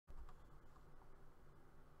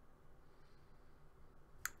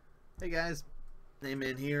Hey guys,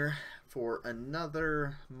 NanMan here for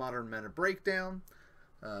another Modern Meta breakdown.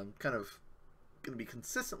 Kind of going to be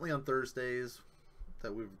consistently on Thursdays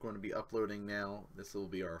that we're going to be uploading now. This will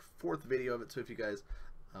be our fourth video of it, so if you guys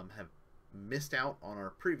have missed out on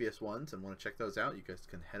our previous ones and want to check those out, you guys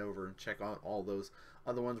can head over and check out all those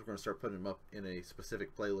other ones. We're going to start putting them up in a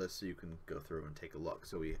specific playlist so you can go through and take a look.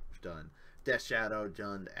 So we've done Death Shadow,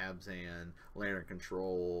 Jund, Abzan, Lantern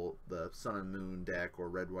Control, the Sun and Moon deck or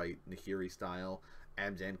Red White Nahiri style,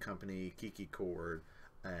 Abzan Company, Kiki Chord,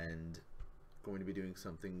 and going to be doing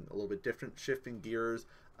something a little bit different, shifting gears.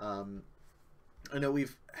 I know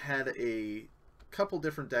we've had a couple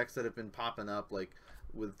different decks that have been popping up, like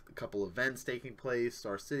with a couple events taking place.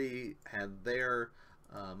 Star City had their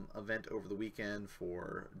event over the weekend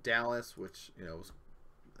for Dallas, which was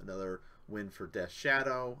another win for Death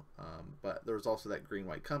Shadow, but there was also that Green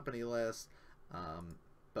White Company list,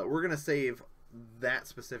 but we're gonna save that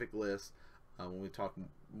specific list when we talk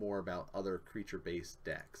more about other creature based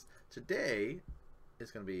decks. Today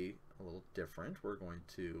is going to be a little different. We're going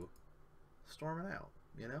to storm it out,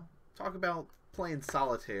 talk about playing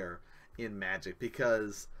solitaire in Magic,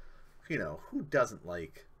 because who doesn't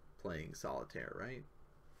like playing solitaire, right?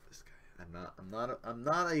 This guy, I'm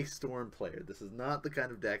not a Storm player. This is not the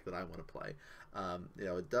kind of deck that I want to play.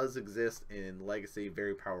 It does exist in Legacy,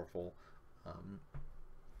 very powerful,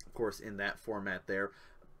 of course, in that format there,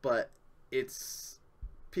 but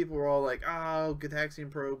people were all like, oh, Gitaxian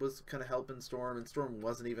Probe was kind of helping Storm, and Storm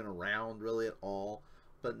wasn't even around really at all.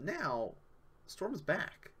 But now Storm is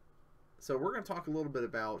back, so we're going to talk a little bit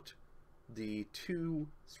about the two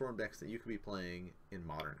Storm decks that you could be playing in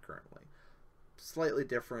Modern currently. Slightly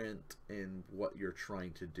different in what you're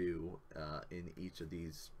trying to do in each of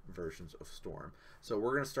these versions of Storm. So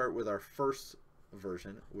we're going to start with our first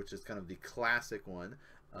version, which is kind of the classic one,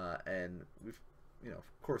 and we've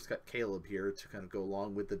of course got Caleb here to kind of go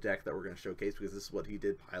along with the deck that we're going to showcase, because this is what he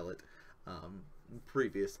did pilot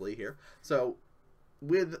previously here. So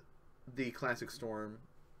with the classic Storm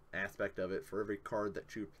aspect of it, for every card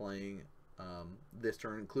that you're playing this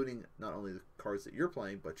turn, including not only the cards that you're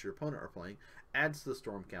playing but your opponent are playing, adds to the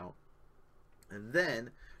Storm count. And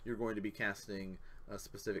then you're going to be casting a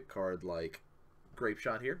specific card like Grape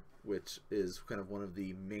Shot here, which is kind of one of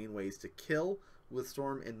the main ways to kill with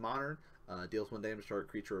Storm in Modern. Deals 1 damage to target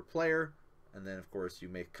creature or player, and then of course you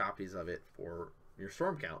make copies of it for your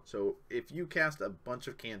Storm count. So if you cast a bunch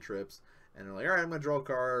of cantrips and are like, alright, I'm going to draw a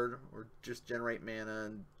card, or just generate mana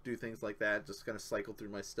and do things like that, just kind of cycle through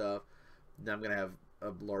my stuff, then I'm going to have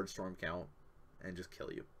a large Storm count and just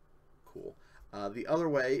kill you. Cool. The other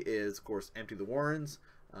way is, of course, Empty the Warrens,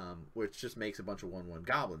 which just makes a bunch of 1/1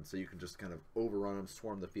 goblins, so you can just kind of overrun them,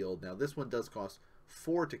 swarm the field. Now this one does cost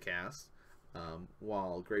 4 to cast,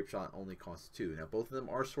 while Grape Shot only costs 2. Now both of them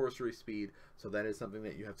are sorcery speed, so that is something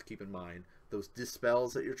that you have to keep in mind. Those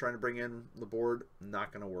dispels that you're trying to bring in the board,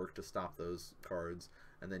 not going to work to stop those cards,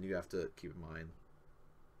 and then you have to keep in mind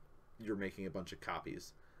you're making a bunch of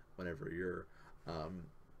copies whenever you're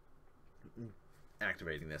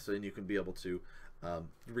activating this, so then you can be able to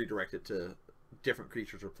redirect it to different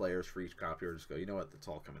creatures or players for each copy, or just go, you know what, that's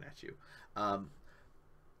all coming at you.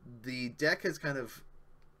 The deck has kind of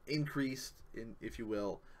increased, in, if you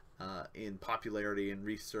will, in popularity and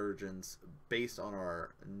resurgence based on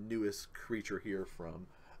our newest creature here from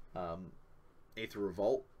Aether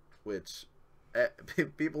Revolt, which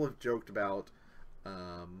people have joked about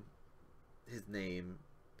his name,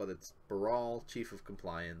 but it's Baral, Chief of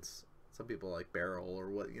Compliance. Some people like Barrel or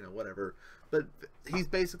whatever, but he's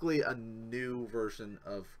basically a new version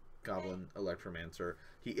of Goblin Electromancer.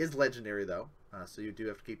 He is legendary though, so you do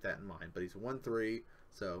have to keep that in mind, but he's 1/3,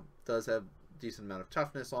 so does have decent amount of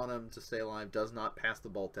toughness on him to stay alive, does not pass the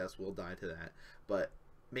Bolt test, will die to that, but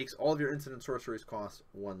makes all of your instant sorceries cost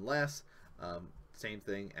 1 less. Same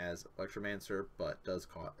thing as Electromancer, but does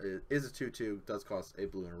cost, is a 2/2, does cost a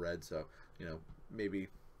blue and a red, so maybe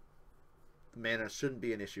mana shouldn't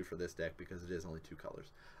be an issue for this deck because it is only 2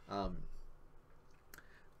 colors.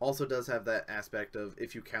 Also does have that aspect of,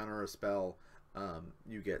 if you counter a spell,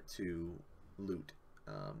 you get to loot,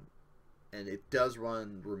 and it does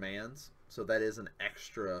run remands, so that is an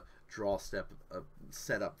extra draw step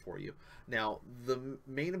set up for you. Now the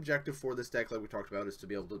main objective for this deck, like we talked about, is to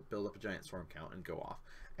be able to build up a giant Storm count and go off,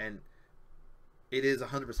 and it is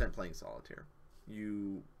 100% playing solitaire.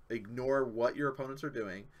 You ignore what your opponents are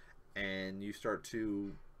doing and you start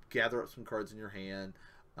to gather up some cards in your hand.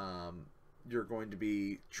 You're going to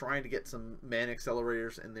be trying to get some mana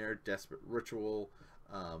accelerators in there. Desperate Ritual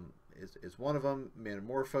is one of them.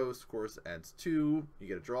 Manamorphose, of course, adds 2. You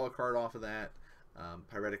get to draw a card off of that.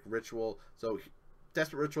 Pyretic Ritual. So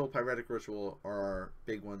Desperate Ritual, Pyretic Ritual are our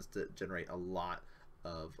big ones to generate a lot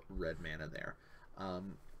of red mana there.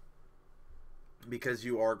 Because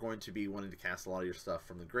you are going to be wanting to cast a lot of your stuff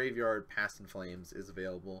from the graveyard, Past in Flames is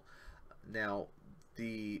available. Now,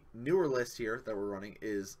 the newer list here that we're running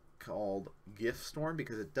is called Gift Storm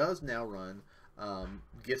because it does now run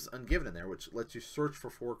Gifts Ungiven in there, which lets you search for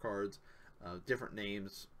 4 cards, different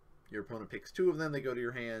names. Your opponent picks 2 of them, they go to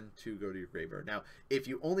your hand, 2 go to your graveyard. Now, if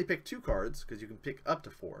you only pick 2 cards, because you can pick up to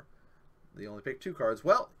 4, they only pick 2 cards,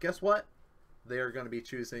 well, guess what? They are going to be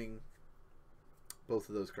choosing both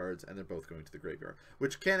of those cards, and they're both going to the graveyard,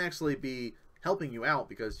 which can actually be helping you out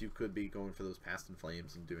because you could be going for those Past in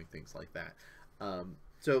Flames and doing things like that.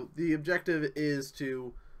 So the objective is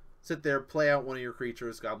to sit there, play out one of your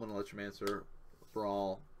creatures, Goblin, Electromancer,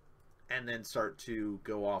 Brawl, and then start to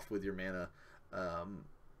go off with your mana.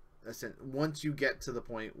 Once you get to the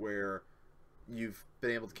point where you've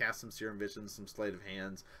been able to cast some Serum Visions, some Sleight of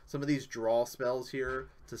Hands, some of these draw spells here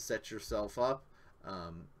to set yourself up,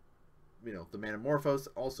 you know, the Manamorphose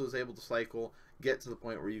also is able to cycle, get to the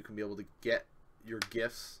point where you can be able to get your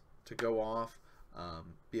gifts to go off,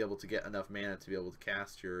 be able to get enough mana to be able to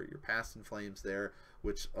cast your Past in Flames there,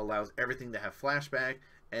 which allows everything to have flashback.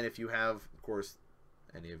 And if you have, of course,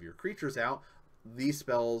 any of your creatures out, these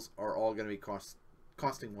spells are all going to be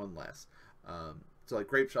costing 1 less. So like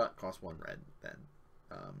Grape Shot costs 1 red then,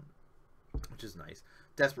 which is nice.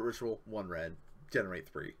 Desperate Ritual, 1 red, generate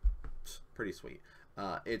 3. Pretty sweet.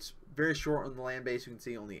 It's very short on the land base. You can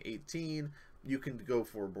see only 18. You can go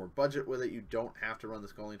for more budget with it. You don't have to run the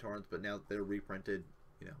Sculling Torrents, but now that they're reprinted,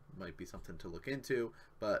 you know, might be something to look into.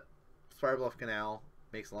 But Spirebluff Canal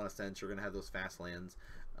makes a lot of sense. You're going to have those fast lands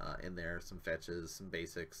in there, some fetches, some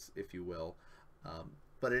basics, if you will.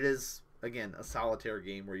 But it is, again, a solitaire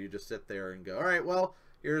game where you just sit there and go, all right, well,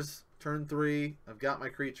 here's turn 3. I've got my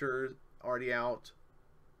creature already out.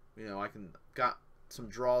 You know, got some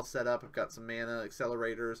draws set up. I've got some mana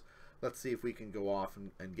accelerators. Let's see if we can go off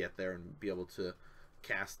and get there and be able to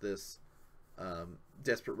cast this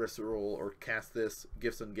Desperate Ritual or cast this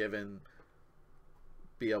Gifts Ungiven,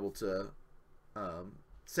 be able to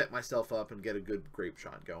set myself up and get a good Grape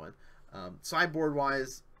Shot going. Sideboard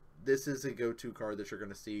wise, this is a go-to card that you're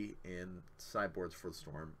going to see in sideboards for the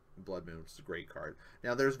Storm. Blood Moon, which is a great card.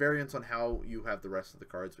 Now, there's variants on how you have the rest of the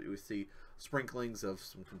cards, but we see sprinklings of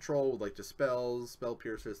some control, like Dispels, Spell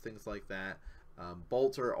Piercers, things like that.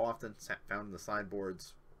 Bolts are often found in the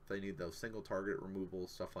sideboards. They need those single target removal,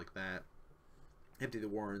 stuff like that. Empty the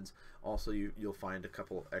Warrens. Also, you'll find a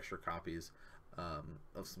couple extra copies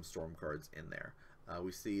of some Storm cards in there.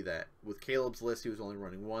 We see that with Caleb's list, he was only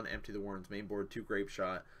running 1 Empty the Warrens main board, 2 Grape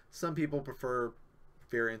Shot. Some people prefer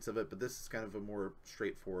variants of it, but this is kind of a more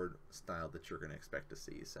straightforward style that you're going to expect to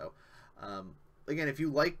see. So again, if you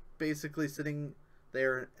like basically sitting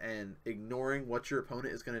there and ignoring what your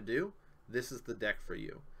opponent is going to do, this is the deck for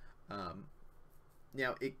you.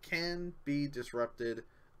 Now, it can be disrupted.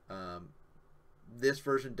 This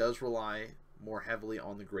version does rely more heavily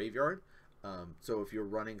on the graveyard. So if you're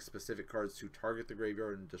running specific cards to target the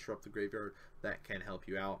graveyard and disrupt the graveyard, that can help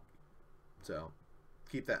you out. So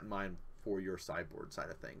keep that in mind for your sideboard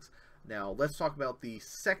side of things. Now, let's talk about the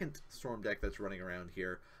second Storm deck that's running around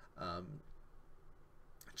here.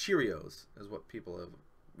 Cheerios is what people have,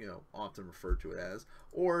 you know, often referred to it as,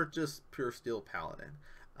 or just Puresteel Paladin.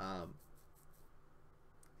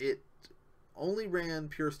 It only ran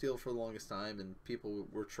Puresteel for the longest time, and people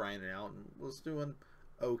were trying it out and was doing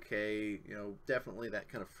okay. You know, definitely that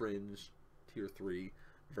kind of fringe tier 3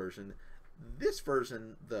 version. This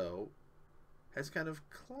version, though, has kind of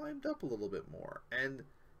climbed up a little bit more, and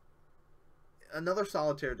another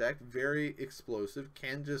solitaire deck, very explosive,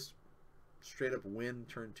 can just straight up win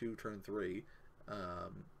turn 2, turn 3.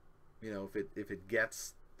 You know, if it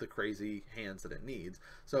gets the crazy hands that it needs.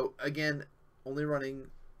 So again, only running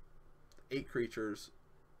 8 creatures.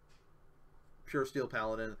 Puresteel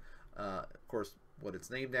Paladin, of course, what it's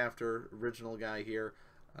named after, original guy here.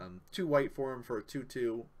 2 white for him for a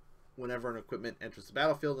 2/2. Whenever an equipment enters the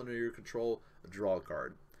battlefield under your control, draw a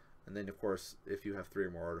card. And then, of course, if you have 3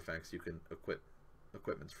 or more artifacts, you can equip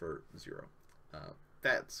equipments for 0.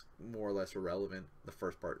 That's more or less irrelevant. The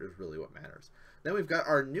first part is really what matters. Then we've got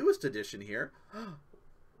our newest edition here.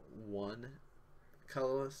 1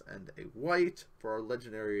 colorless and a white for our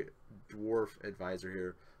legendary dwarf advisor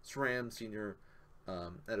here. SRAM Senior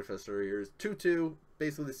Edificer here is 2/2.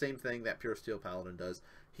 Basically the same thing that Puresteel Paladin does.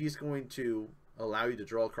 He's going to allow you to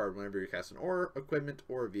draw a card whenever you cast an aura, equipment,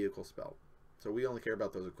 or a vehicle spell. So we only care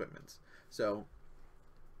about those equipments. So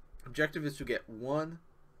objective is to get 1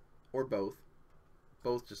 or both.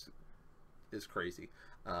 Both just is crazy.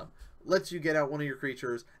 Lets you get out one of your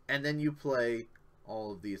creatures, and then you play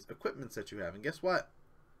all of these equipments that you have. And guess what?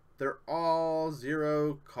 They're all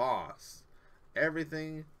 0 cost.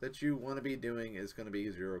 Everything that you want to be doing is going to be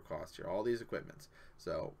 0 cost here. All these equipments.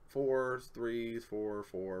 So 4s, 3s, 4,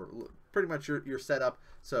 4. Pretty much your setup.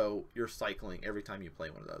 So you're cycling every time you play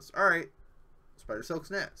one of those. All right. Spider Silk's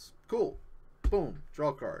Nest. Cool. Boom. Draw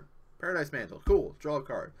a card. Paradise Mantle. Cool. Draw a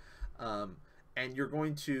card. And you're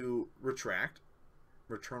going to retract.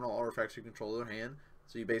 Return all artifacts you control to their hand.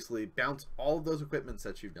 So you basically bounce all of those equipments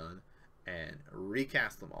that you've done and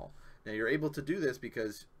recast them all. Now you're able to do this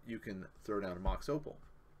because you can throw down a Mox Opal.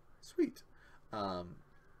 Sweet.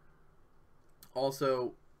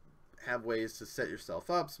 Also have ways to set yourself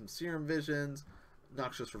up. Some Serum Visions,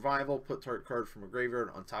 Noxious Revival, put target card from a graveyard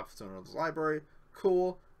on top of someone's library.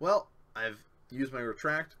 Cool. Well, I've used my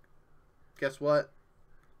retract. Guess what?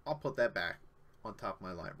 I'll put that back on top of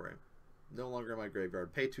my library. No longer in my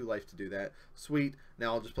graveyard. Pay 2 life to do that. Sweet.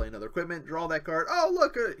 Now I'll just play another equipment, draw that card. Oh,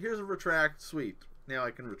 look, here's a retract. Sweet. Now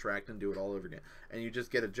I can retract and do it all over again. And you just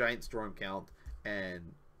get a giant storm count,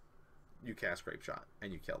 and you cast Grape Shot,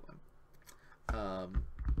 and you kill them.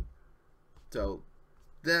 So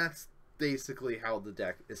that's basically how the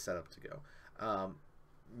deck is set up to go.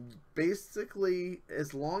 Basically,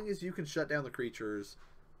 as long as you can shut down the creatures,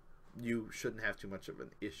 you shouldn't have too much of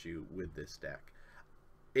an issue with this deck.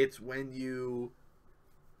 It's when you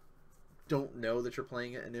don't know that you're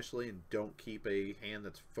playing it initially and don't keep a hand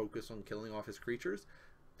that's focused on killing off his creatures,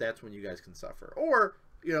 that's when you guys can suffer. Or,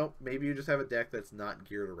 you know, maybe you just have a deck that's not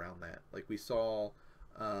geared around that. Like we saw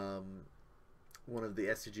one of the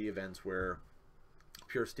SCG events where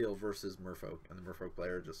Puresteel versus Merfolk, and the Merfolk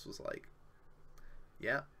player just was like,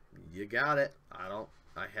 yeah, you got it.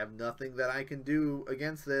 I have nothing that I can do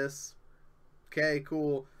against this. Okay,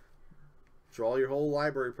 cool. Draw your whole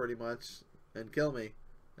library pretty much and kill me.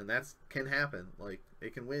 And that can happen. Like,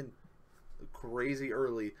 it can win crazy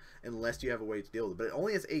early unless you have a way to deal with it. But it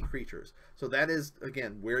only has 8 creatures. So that is,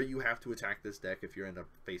 again, where you have to attack this deck if you end up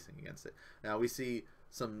facing against it. Now, we see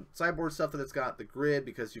some sideboard stuff that it's got the grid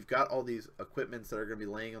because you've got all these equipments that are going to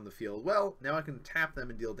be laying on the field. Well, now I can tap them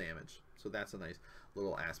and deal damage. So that's a nice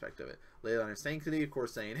little aspect of it. Leyline of Sanctity, of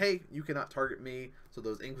course, saying, hey, you cannot target me. So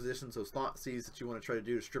those Inquisitions, those Thoughtseize that you want to try to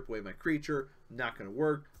do to strip away my creature, not going to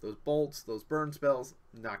work. Those bolts, those burn spells,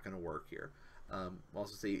 not going to work here.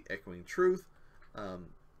 Also see Echoing Truth.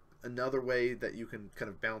 Another way that you can kind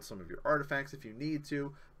of bounce some of your artifacts if you need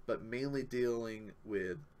to, but mainly dealing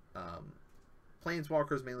with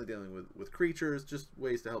planeswalkers, mainly dealing with creatures, just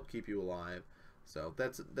ways to help keep you alive. So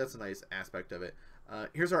that's a nice aspect of it.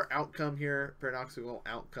 Here's our outcome here. Paradoxical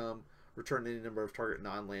outcome. Return any number of target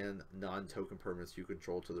non-land, non-token permanents you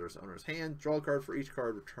control to their owner's hand. Draw a card for each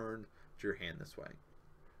card returned to your hand this way.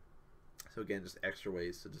 So again, just extra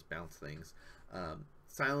ways to just bounce things.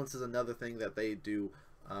 Silence is another thing that they do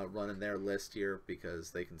run in their list here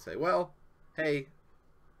because they can say, well, hey,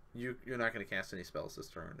 you're not going to cast any spells this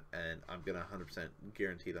turn, and I'm going to 100%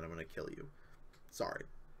 guarantee that I'm going to kill you. Sorry.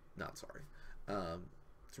 Not sorry.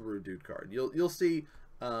 It's a rude dude card. You'll see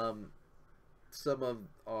some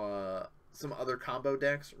other combo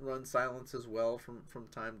decks run silence as well from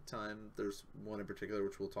time to time. There's one in particular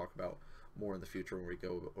which we'll talk about more in the future when we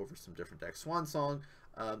go over some different decks. Swan Song,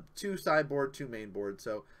 2 sideboard, 2 main board.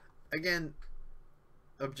 So again,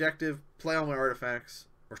 objective: play all my artifacts,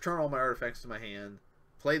 return all my artifacts to my hand,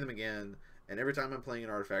 play them again, and every time I'm playing an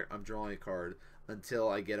artifact, I'm drawing a card until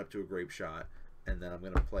I get up to a Grape Shot, and then I'm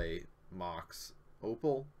gonna play Mox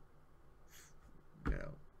Opal, you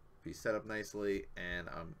know, be set up nicely, and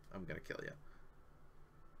I'm gonna kill you.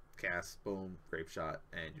 Cast, boom, Grape Shot,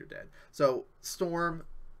 and you're dead. So Storm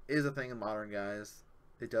is a thing in Modern, guys.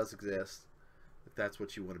 It does exist. If that's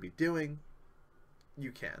what you want to be doing,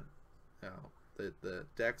 you can. You know, the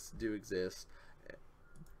decks do exist.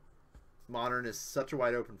 Modern is such a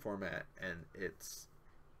wide open format, and it's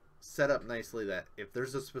set up nicely that if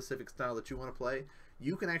there's a specific style that you want to play,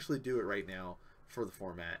 you can actually do it right now for the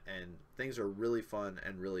format, and things are really fun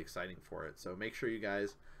and really exciting for it. So make sure you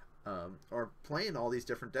guys are playing all these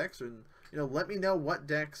different decks, and you know, let me know what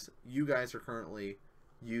decks you guys are currently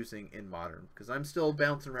using in Modern, because I'm still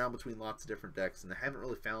bouncing around between lots of different decks, and I haven't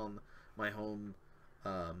really found my home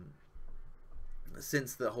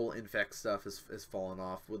since the whole Infect stuff has fallen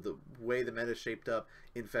off. With the way the meta is shaped up,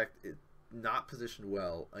 Infect is not positioned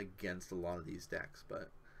well against a lot of these decks,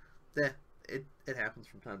 but it happens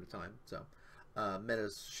from time to time. So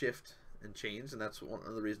metas shift and change, and that's one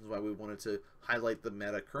of the reasons why we wanted to highlight the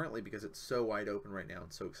meta currently, because it's so wide open right now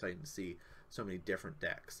and so exciting to see so many different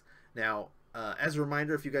decks. Now, as a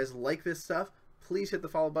reminder, if you guys like this stuff, please hit the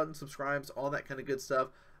follow button, subscribes, all that kind of good stuff.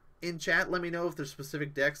 In chat, let me know if there's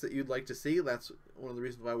specific decks that you'd like to see. That's one of the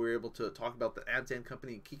reasons why we were able to talk about the Abzan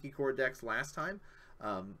Company and Kiki Core decks last time,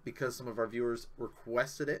 because some of our viewers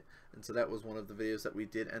requested it, and so that was one of the videos that we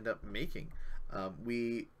did end up making.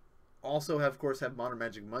 We also, of course, have Modern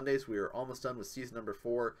Magic Mondays. We are almost done with season number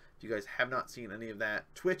 4. If you guys have not seen any of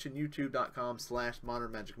that, Twitch and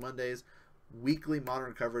YouTube.com/Modern Magic Mondays. Weekly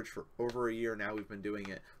Modern coverage for over a year now. We've been doing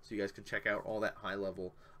it, so you guys can check out all that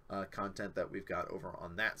high-level content that we've got over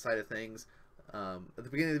on that side of things. At the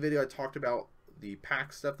beginning of the video, I talked about the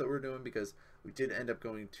PAX stuff that we're doing because we did end up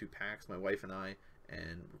going to PAX, my wife and I,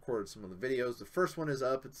 and recorded some of the videos. The first one is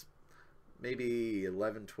up. It's maybe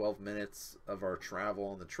 11-12 minutes of our travel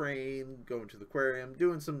on the train, going to the aquarium,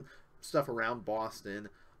 doing some stuff around Boston.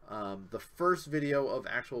 The first video of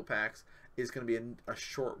actual PAX is going to be a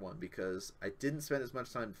short one because I didn't spend as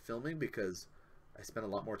much time filming because I spent a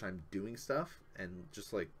lot more time doing stuff and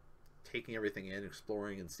just like taking everything in,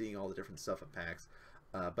 exploring and seeing all the different stuff at PAX.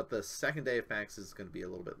 But the second day of PAX is going to be a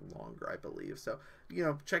little bit longer, I believe. So, you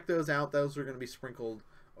know, check those out. Those are going to be sprinkled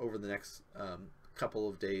over the next couple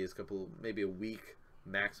of days, maybe a week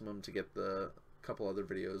maximum to get the couple other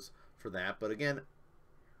videos for that. But again,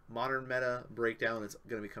 Modern Meta Breakdown is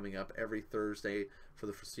going to be coming up every Thursday for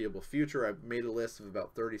the foreseeable future. I've made a list of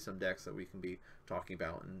about 30 some decks that we can be talking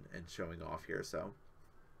about and showing off here. So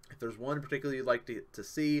if there's one in particular you'd like to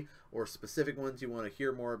see, or specific ones you want to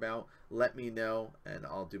hear more about, let me know and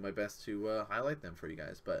I'll do my best to highlight them for you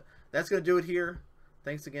guys. But that's going to do it here.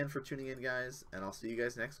 Thanks again for tuning in, guys, and I'll see you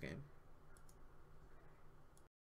guys next game.